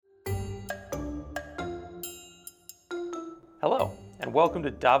Hello, and welcome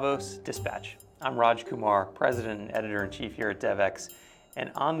to Davos Dispatch. I'm Raj Kumar, President and Editor-in-Chief here at DevX,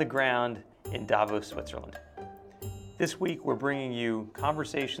 and on the ground in Davos, Switzerland. This week, we're bringing you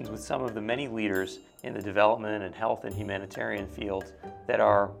conversations with some of the many leaders in the development and health and humanitarian fields that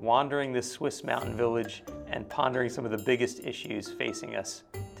are wandering this Swiss mountain village and pondering some of the biggest issues facing us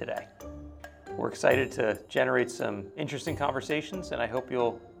today. We're excited to generate some interesting conversations, and I hope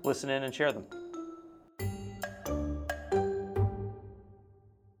you'll listen in and share them.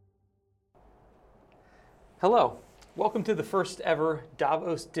 Hello, welcome to the first ever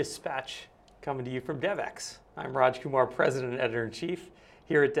Davos Dispatch coming to you from DevX. I'm Raj Kumar, President and Editor-in-Chief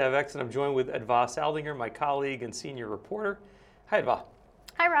here at DevX, and I'm joined with Adva Saldinger, my colleague and senior reporter. Hi, Adva.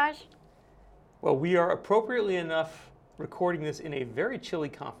 Hi, Raj. Well, we are appropriately enough recording this in a very chilly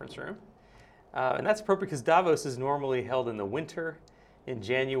conference room. And that's appropriate because Davos is normally held in the winter, in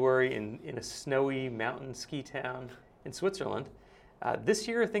January, in a snowy mountain ski town in Switzerland. This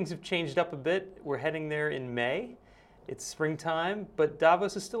year, things have changed up a bit. We're heading there in May. It's springtime, but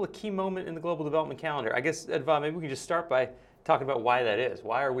Davos is still a key moment in the global development calendar. I guess, Adva, maybe we can just start by talking about why that is.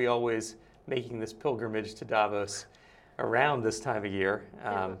 Why are we always making this pilgrimage to Davos around this time of year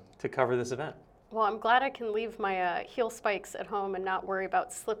to cover this event? Well, I'm glad I can leave my heel spikes at home and not worry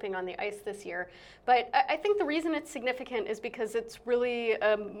about slipping on the ice this year. But I think the reason it's significant is because it's really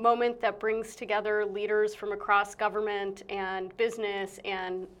a moment that brings together leaders from across government and business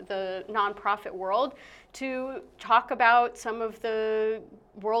and the nonprofit world to talk about some of the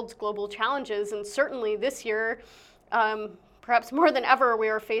world's global challenges. And certainly this year, perhaps more than ever, we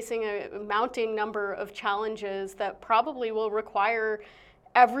are facing a mounting number of challenges that probably will require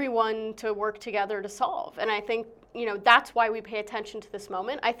everyone to work together to solve. And I think, that's why we pay attention to this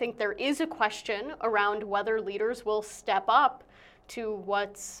moment. I think there is a question around whether leaders will step up to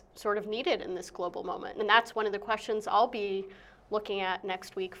what's sort of needed in this global moment. And that's one of the questions I'll be looking at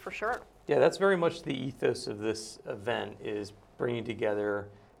next week for sure. Yeah, that's very much the ethos of this event, is bringing together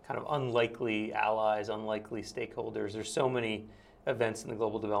kind of unlikely allies, unlikely stakeholders. There's so many events in the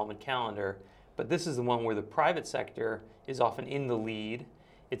global development calendar, but this is the one where the private sector is often in the lead.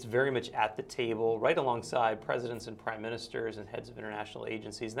 It's very much at the table, right alongside presidents and prime ministers and heads of international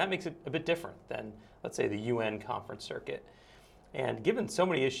agencies. And that makes it a bit different than, let's say, the UN conference circuit. And given so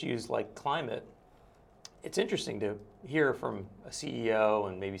many issues like climate, it's interesting to hear from a CEO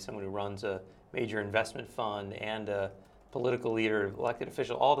and maybe someone who runs a major investment fund and a political leader, elected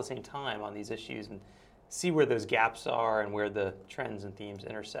official, all at the same time on these issues and see where those gaps are and where the trends and themes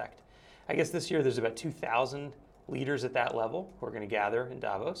intersect. I guess this year there's about 2,000 leaders at that level who are going to gather in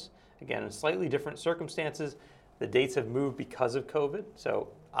Davos. Again, in slightly different circumstances. The dates have moved because of COVID. So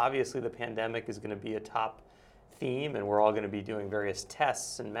obviously the pandemic is going to be a top theme, and we're all going to be doing various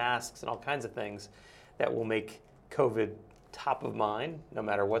tests and masks and all kinds of things that will make COVID top of mind, no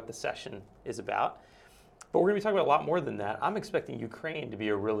matter what the session is about. But we're going to be talking about a lot more than that. I'm expecting Ukraine to be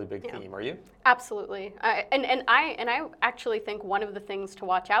a really big theme. Are you? Absolutely. I actually think one of the things to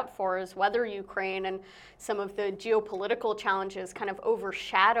watch out for is whether Ukraine and some of the geopolitical challenges kind of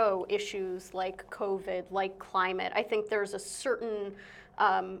overshadow issues like COVID, like climate. I think there's a certain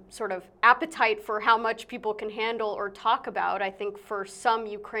sort of appetite for how much people can handle or talk about. I think for some,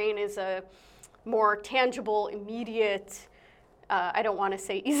 Ukraine is a more tangible, immediate, I don't want to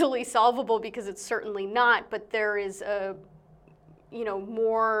say easily solvable because it's certainly not, but there is a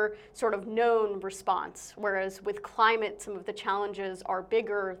more sort of known response. Whereas with climate, some of the challenges are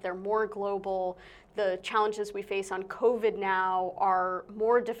bigger, they're more global. The challenges we face on COVID now are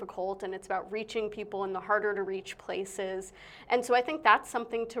more difficult, and it's about reaching people in the harder to reach places. And so I think that's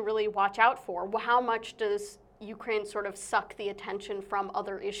something to really watch out for. How much does Ukraine sort of suck the attention from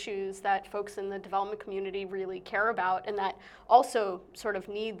other issues that folks in the development community really care about and that also sort of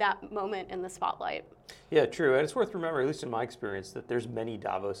need that moment in the spotlight? Yeah, true. And it's worth remembering, at least in my experience, that there's many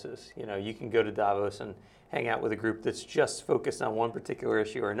Davoses. You can go to Davos and hang out with a group that's just focused on one particular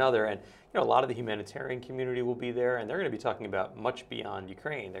issue or another. And a lot of the humanitarian community will be there, and they're going to be talking about much beyond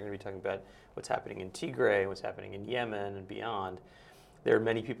Ukraine. They're going to be talking about what's happening in Tigray, what's happening in Yemen and beyond. There are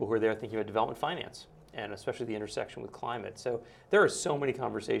many people who are there thinking about development finance, and especially the intersection with climate. So there are so many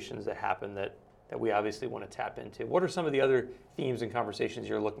conversations that happen that we obviously want to tap into. What are some of the other themes and conversations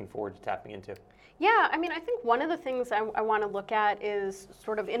you're looking forward to tapping into? Yeah, I think one of the things I want to look at is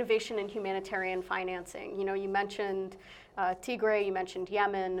sort of innovation in humanitarian financing. You mentioned Tigray, you mentioned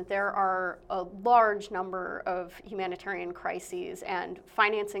Yemen. There are a large number of humanitarian crises, and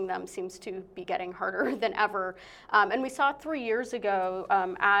financing them seems to be getting harder than ever. And we saw 3 years ago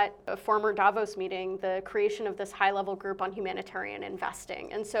at a former Davos meeting the creation of this high-level group on humanitarian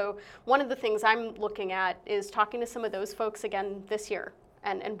investing. And so one of the things I'm looking at is talking to some of those folks again this year.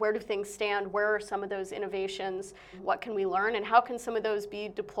 And where do things stand? Where are some of those innovations? What can we learn? And how can some of those be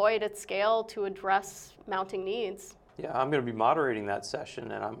deployed at scale to address mounting needs? Yeah, I'm going to be moderating that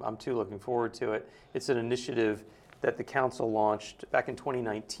session, and I'm too looking forward to it. It's an initiative that the council launched back in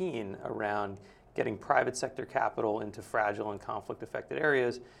 2019 around getting private sector capital into fragile and conflict-affected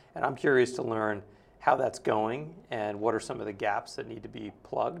areas, and I'm curious to learn how that's going and what are some of the gaps that need to be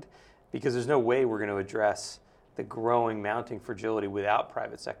plugged, because there's no way we're going to address the growing mounting fragility without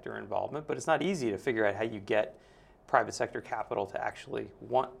private sector involvement, but it's not easy to figure out how you get private sector capital to actually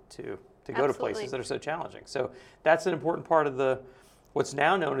want to go to places that are so challenging. So that's an important part of what's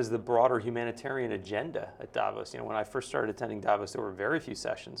now known as the broader humanitarian agenda at Davos. When I first started attending Davos, there were very few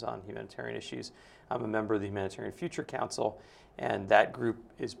sessions on humanitarian issues. I'm a member of the Humanitarian Future Council, and that group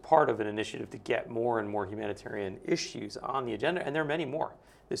is part of an initiative to get more and more humanitarian issues on the agenda, and there are many more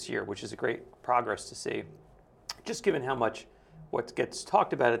this year, which is a great progress to see. Just given how much what gets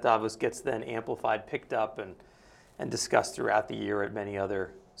talked about at Davos gets then amplified, picked up, and discussed throughout the year at many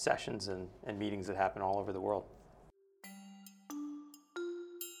other sessions and meetings that happen all over the world.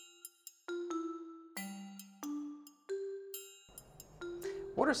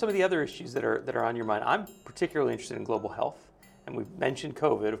 What are some of the other issues that are on your mind? I'm particularly interested in global health, and we've mentioned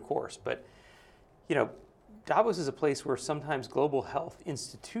COVID, of course, but Davos is a place where sometimes global health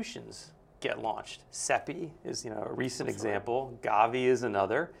institutions get launched. CEPI is a recent example. Gavi is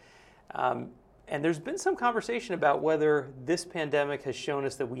another. And there's been some conversation about whether this pandemic has shown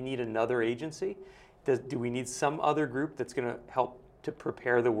us that we need another agency. Do we need some other group that's going to help to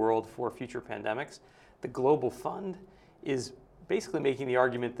prepare the world for future pandemics? The Global Fund is basically making the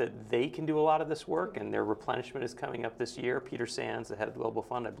argument that they can do a lot of this work, and their replenishment is coming up this year. Peter Sands, the head of the Global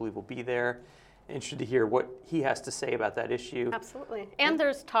Fund, I believe will be there. Interested to hear what he has to say about that issue. Absolutely. And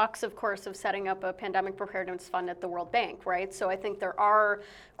there's talks, of course, of setting up a pandemic preparedness fund at the World Bank, right? So I think there are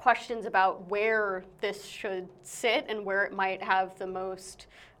questions about where this should sit and where it might have the most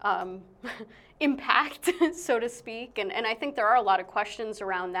impact, so to speak. And I think there are a lot of questions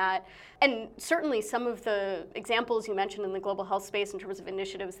around that. And certainly some of the examples you mentioned in the global health space in terms of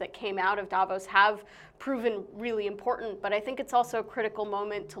initiatives that came out of Davos have proven really important. But I think it's also a critical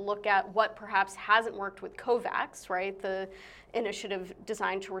moment to look at what perhaps hasn't worked with COVAX, right? The initiative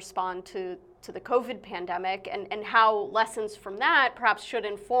designed to respond to the COVID pandemic, and how lessons from that perhaps should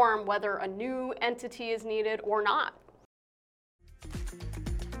inform whether a new entity is needed or not.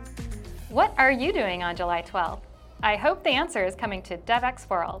 What are you doing on July 12th? I hope the answer is coming to DevX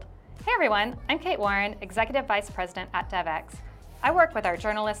World. Hey everyone, I'm Kate Warren, Executive Vice President at DevX. I work with our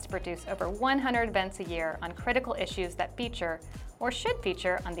journalists to produce over 100 events a year on critical issues that feature, or should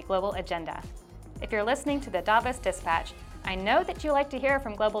feature, on the global agenda. If you're listening to the Davos Dispatch, I know that you like to hear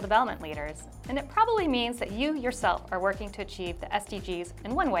from global development leaders, and it probably means that you yourself are working to achieve the SDGs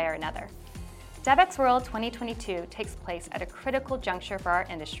in one way or another. DevX World 2022 takes place at a critical juncture for our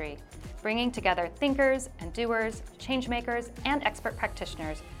industry, bringing together thinkers and doers, changemakers, and expert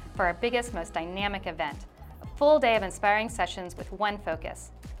practitioners for our biggest, most dynamic event, a full day of inspiring sessions with one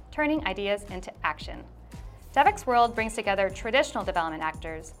focus, turning ideas into action. DevX World brings together traditional development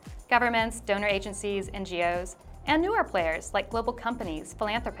actors, governments, donor agencies, NGOs, and newer players like global companies,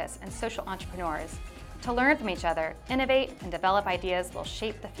 philanthropists, and social entrepreneurs to learn from each other, innovate, and develop ideas that will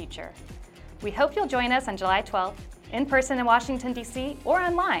shape the future. We hope you'll join us on July 12th, in person in Washington, D.C., or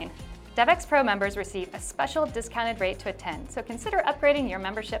online. DevX Pro members receive a special discounted rate to attend, so consider upgrading your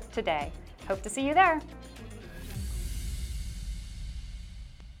membership today. Hope to see you there.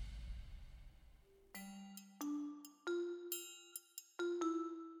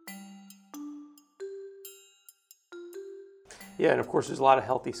 Yeah, and of course there's a lot of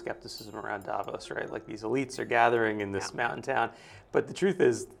healthy skepticism around Davos, right? Like these elites are gathering in this mountain town. But the truth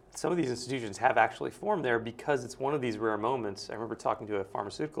is, some of these institutions have actually formed there because it's one of these rare moments. I remember talking to a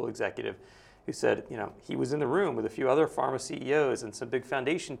pharmaceutical executive who said, he was in the room with a few other pharma CEOs and some big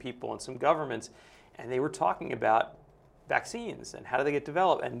foundation people and some governments, and they were talking about vaccines and how do they get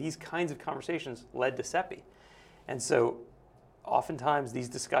developed, and these kinds of conversations led to CEPI. And so oftentimes these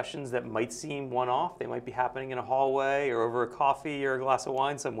discussions that might seem one-off, they might be happening in a hallway or over a coffee or a glass of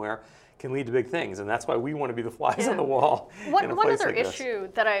wine somewhere, can lead to big things, and that's why we want to be the flies on the wall. One other issue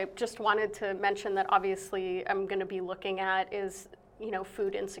that I just wanted to mention that obviously I'm going to be looking at is,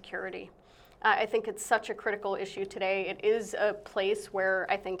 food insecurity. I think it's such a critical issue today. It is a place where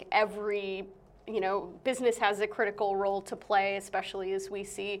I think every business has a critical role to play, especially as we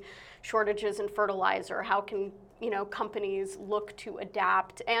see shortages in fertilizer. How can companies look to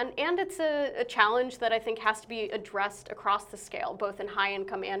adapt? And it's a challenge that I think has to be addressed across the scale, both in high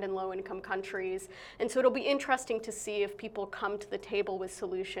income and in low income countries. And so it'll be interesting to see if people come to the table with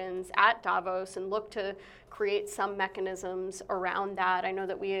solutions at Davos and look to create some mechanisms around that. I know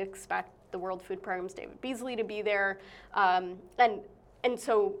that we expect the World Food Programme's David Beasley to be there. And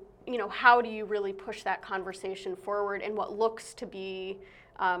so, how do you really push that conversation forward in what looks to be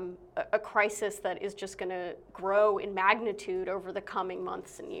a crisis that is just going to grow in magnitude over the coming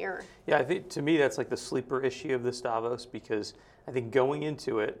months and year? Yeah, I think to me that's like the sleeper issue of this Davos, because I think going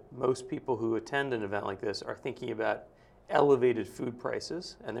into it, most people who attend an event like this are thinking about elevated food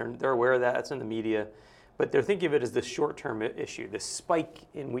prices, and they're aware of that. It's in the media. But they're thinking of it as this short-term issue, this spike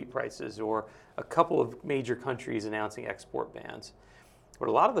in wheat prices, or a couple of major countries announcing export bans. But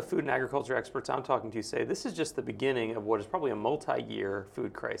a lot of the food and agriculture experts I'm talking to say this is just the beginning of what is probably a multi-year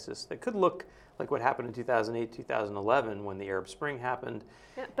food crisis that could look like what happened in 2008, 2011 when the Arab Spring happened.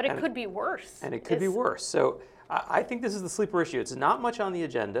 Yeah, but it could be worse. And it could be worse. So I think this is the sleeper issue. It's not much on the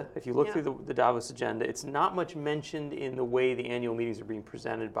agenda. If you look through the Davos agenda, it's not much mentioned in the way the annual meetings are being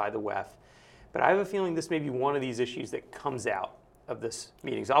presented by the WEF. But I have a feeling this may be one of these issues that comes out of this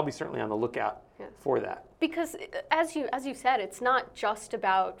meeting. So I'll be certainly on the lookout for that. Because as you said, it's not just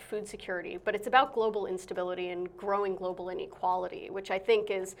about food security, but it's about global instability and growing global inequality, which I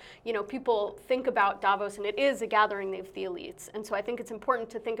think is, people think about Davos and it is a gathering of the elites. And so I think it's important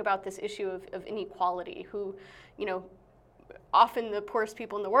to think about this issue of inequality, who, often the poorest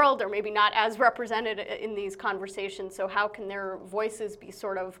people in the world are maybe not as represented in these conversations. So how can their voices be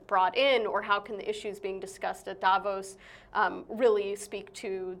sort of brought in, or how can the issues being discussed at Davos really speak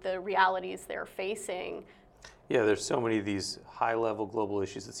to the realities they're facing? Yeah, there's so many of these high-level global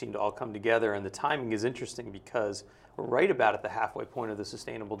issues that seem to all come together, and the timing is interesting because we're right about at the halfway point of the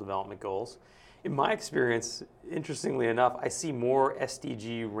Sustainable Development Goals. In my experience, interestingly enough, I see more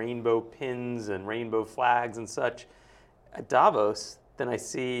SDG rainbow pins and rainbow flags and such at Davos than I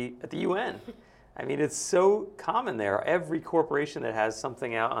see at the UN. I mean, it's so common there. Every corporation that has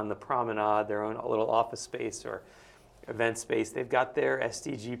something out on the promenade, their own little office space or event space, they've got their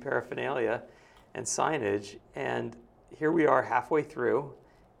SDG paraphernalia and signage. And here we are halfway through,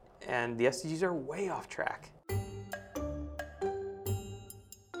 and the SDGs are way off track.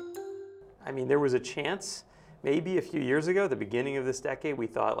 I mean, there was a chance, maybe a few years ago, at the beginning of this decade, we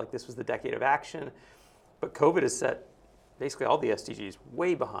thought like this was the decade of action, but COVID has set basically all the SDGs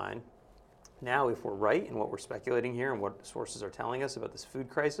way behind. Now, if we're right in what we're speculating here and what sources are telling us about this food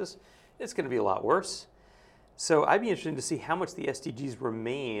crisis, it's going to be a lot worse. So I'd be interested to see how much the SDGs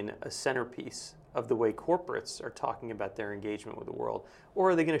remain a centerpiece of the way corporates are talking about their engagement with the world.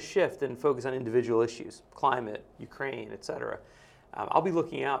 Or are they going to shift and focus on individual issues, climate, Ukraine, et cetera? I'll be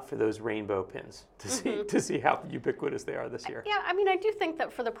looking out for those rainbow pins to see how ubiquitous they are this year. Yeah, I mean, I do think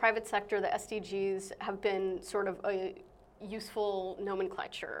that for the private sector, the SDGs have been sort of a useful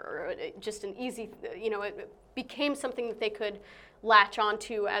nomenclature, or just an easy, it became something that they could latch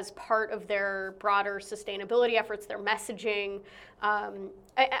onto as part of their broader sustainability efforts, their messaging.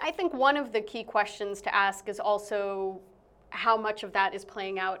 I think one of the key questions to ask is also how much of that is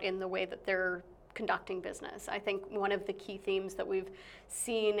playing out in the way that they're conducting business. I think one of the key themes that we've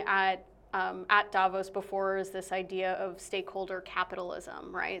seen at Davos before is this idea of stakeholder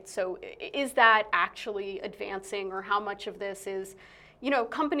capitalism, right? So is that actually advancing, or how much of this is,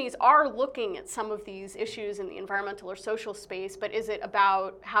 companies are looking at some of these issues in the environmental or social space, but is it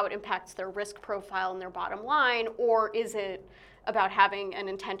about how it impacts their risk profile and their bottom line, or is it about having an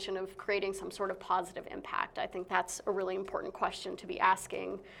intention of creating some sort of positive impact? I think that's a really important question to be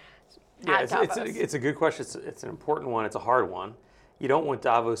asking at Davos. It's a good question. It's an important one. It's a hard one. You don't want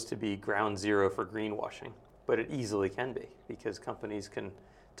Davos to be ground zero for greenwashing, but it easily can be, because companies can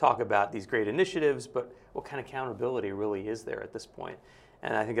talk about these great initiatives, but what kind of accountability really is there at this point?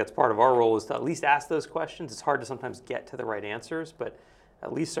 And I think that's part of our role, is to at least ask those questions. It's hard to sometimes get to the right answers, but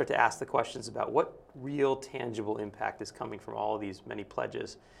at least start to ask the questions about what real tangible impact is coming from all of these many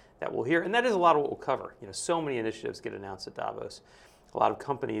pledges that we'll hear. And that is a lot of what we'll cover. So many initiatives get announced at Davos. A lot of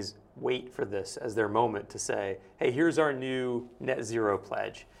companies wait for this as their moment to say, hey, here's our new net zero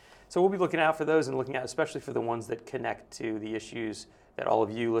pledge. So we'll be looking out for those, and looking out especially for the ones that connect to the issues that all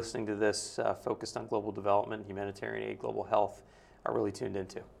of you listening to this focused on global development, humanitarian aid, global health are really tuned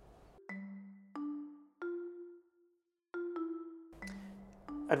into.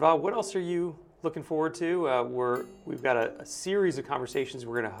 Adva, what else are you looking forward to? We've got a series of conversations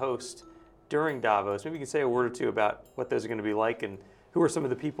we're going to host during Davos. Maybe you can say a word or two about what those are going to be like and who are some of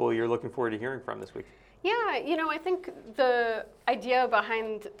the people you're looking forward to hearing from this week. Yeah, I think the idea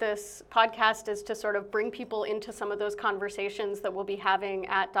behind this podcast is to sort of bring people into some of those conversations that we'll be having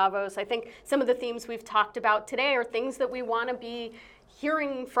at Davos. I think some of the themes we've talked about today are things that we want to be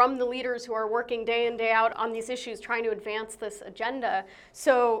hearing from the leaders who are working day in, day out on these issues, trying to advance this agenda.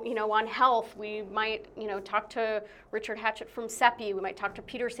 So, on health, we might, talk to Richard Hatchett from CEPI, we might talk to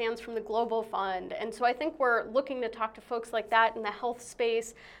Peter Sands from the Global Fund. And so I think we're looking to talk to folks like that in the health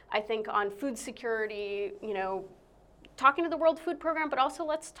space. I think on food security, talking to the World Food Program, but also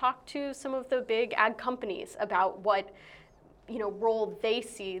let's talk to some of the big ag companies about what role they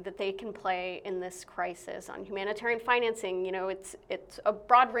see that they can play in this crisis. On humanitarian financing, it's a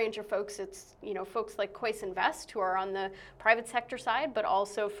broad range of folks. It's folks like Kois Invest who are on the private sector side, but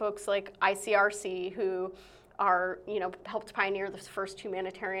also folks like ICRC who are helped pioneer this first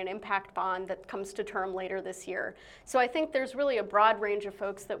humanitarian impact bond that comes to term later this year. So I think there's really a broad range of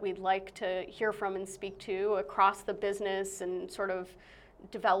folks that we'd like to hear from and speak to across the business and sort of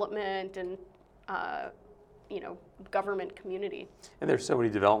development and government community. And there's so many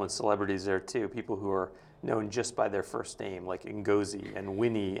development celebrities there too, people who are known just by their first name, like Ngozi and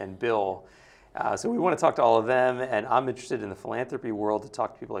Winnie and Bill. So we want to talk to all of them, and I'm interested in the philanthropy world to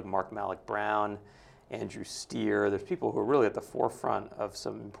talk to people like Mark Malloch Brown, Andrew Steer. There's people who are really at the forefront of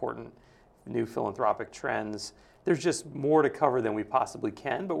some important new philanthropic trends. There's just more to cover than we possibly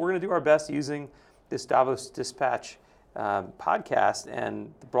can, but we're going to do our best using this Davos Dispatch podcast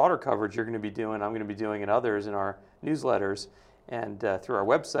and the broader coverage you're going to be doing, I'm going to be doing, and others in our newsletters and through our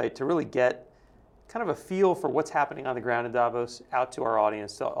website to really get kind of a feel for what's happening on the ground in Davos out to our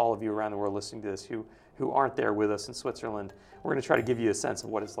audience, to all of you around the world listening to this who aren't there with us in Switzerland. We're going to try to give you a sense of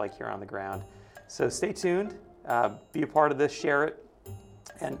what it's like here on the ground. So stay tuned, be a part of this, share it,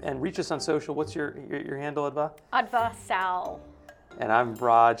 and reach us on social. What's your handle, Adva? Adva Sal. And I'm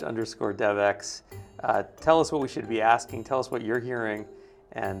Raj_DevX. Tell us what we should be asking. Tell us what you're hearing,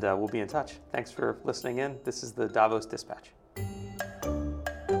 and we'll be in touch. Thanks for listening in. This is the Davos Dispatch.